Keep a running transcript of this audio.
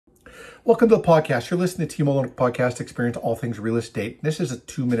Welcome to the podcast. You're listening to Team Olyniuk Podcast Experience All Things Real Estate. This is a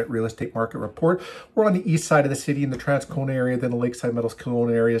 2-minute real estate market report. We're on the east side of the city in the Transcona area, then the Lakeside Meadows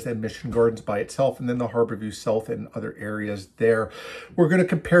Kelowna areas, and Mission Gardens by itself, and then the Harborview South and other areas there. We're going to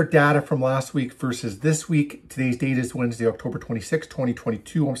compare data from last week versus this week. Today's date is Wednesday, October 26,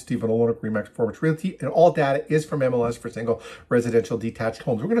 2022. I'm Stephen Olyniuk, Remax Performance Realty, and all data is from MLS for single residential detached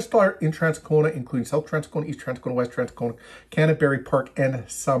homes. We're going to start in Transcona, including South Transcona, East Transcona, West Transcona, Canterbury Park, and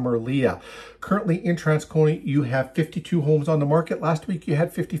Summerlea. Currently in Transcona, you have 52 homes on the market. Last week, you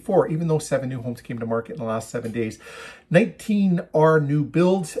had 54, even though 7 new homes came to market in the last 7 days. 19 are new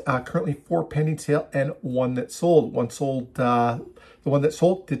builds, currently 4 pending sale and 1 that sold. The one that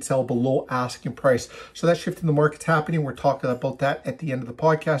sold did sell below asking price. So that shift in the market's happening. We're talking about that at the end of the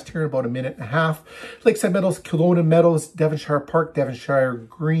podcast here in about a minute and a half. Lakeside Meadows, Kelowna Meadows, Devonshire Park, Devonshire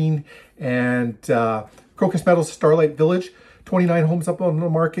Green, and Crocus Meadows, Starlight Village. 29 homes up on the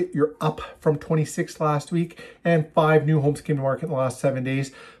market. You're up from 26 last week, and 5 new homes came to market in the last 7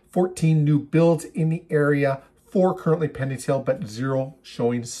 days. 14 new builds in the area, 4 currently pending sale, but 0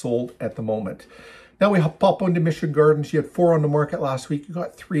 showing sold at the moment. Now we pop into Mission Gardens. You had 4 on the market last week. You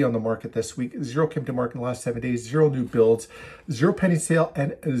got 3 on the market this week. 0 came to market in the last 7 days. 0 new builds, 0 pending sale,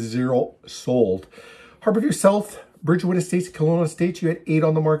 and 0 sold. Harborview South, Bridgewood Estates, Kelowna Estates, you had 8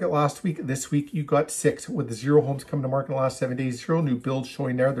 on the market last week. This week, you got 6 with 0 homes coming to market in the last 7 days. 0 new builds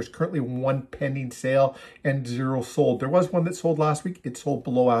showing there. There's currently 1 pending sale and 0 sold. There was 1 that sold last week. It sold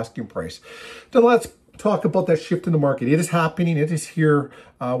below asking price. Then let's talk about that shift in the market. It is happening. It is here.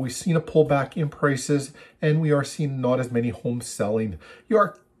 We've seen a pullback in prices, and we are seeing not as many homes selling. You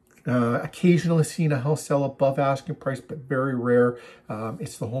are occasionally seeing a house sell above asking price, but very rare.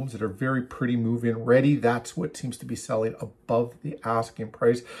 It's the homes that are very pretty move-in ready. That's what seems to be selling above the asking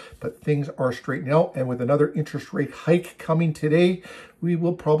price, but things are straightening out. And with another interest rate hike coming today, we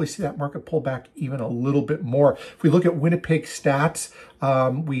will probably see that market pull back even a little bit more. If we look at Winnipeg stats,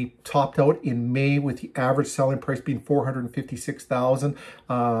 we topped out in May with the average selling price being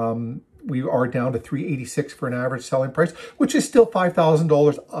 $456,000. We are down to $386 for an average selling price, which is still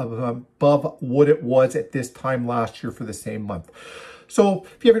 $5,000 above what it was at this time last year for the same month. So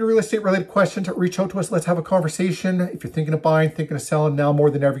if you have any real estate related questions, reach out to us. Let's have a conversation. If you're thinking of buying, thinking of selling, now more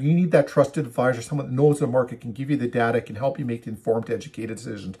than ever, you need that trusted advisor, someone that knows the market, can give you the data, can help you make informed, educated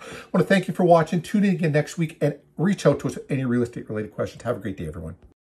decisions. I want to thank you for watching. Tune in again next week and reach out to us with any real estate related questions. Have a great day, everyone.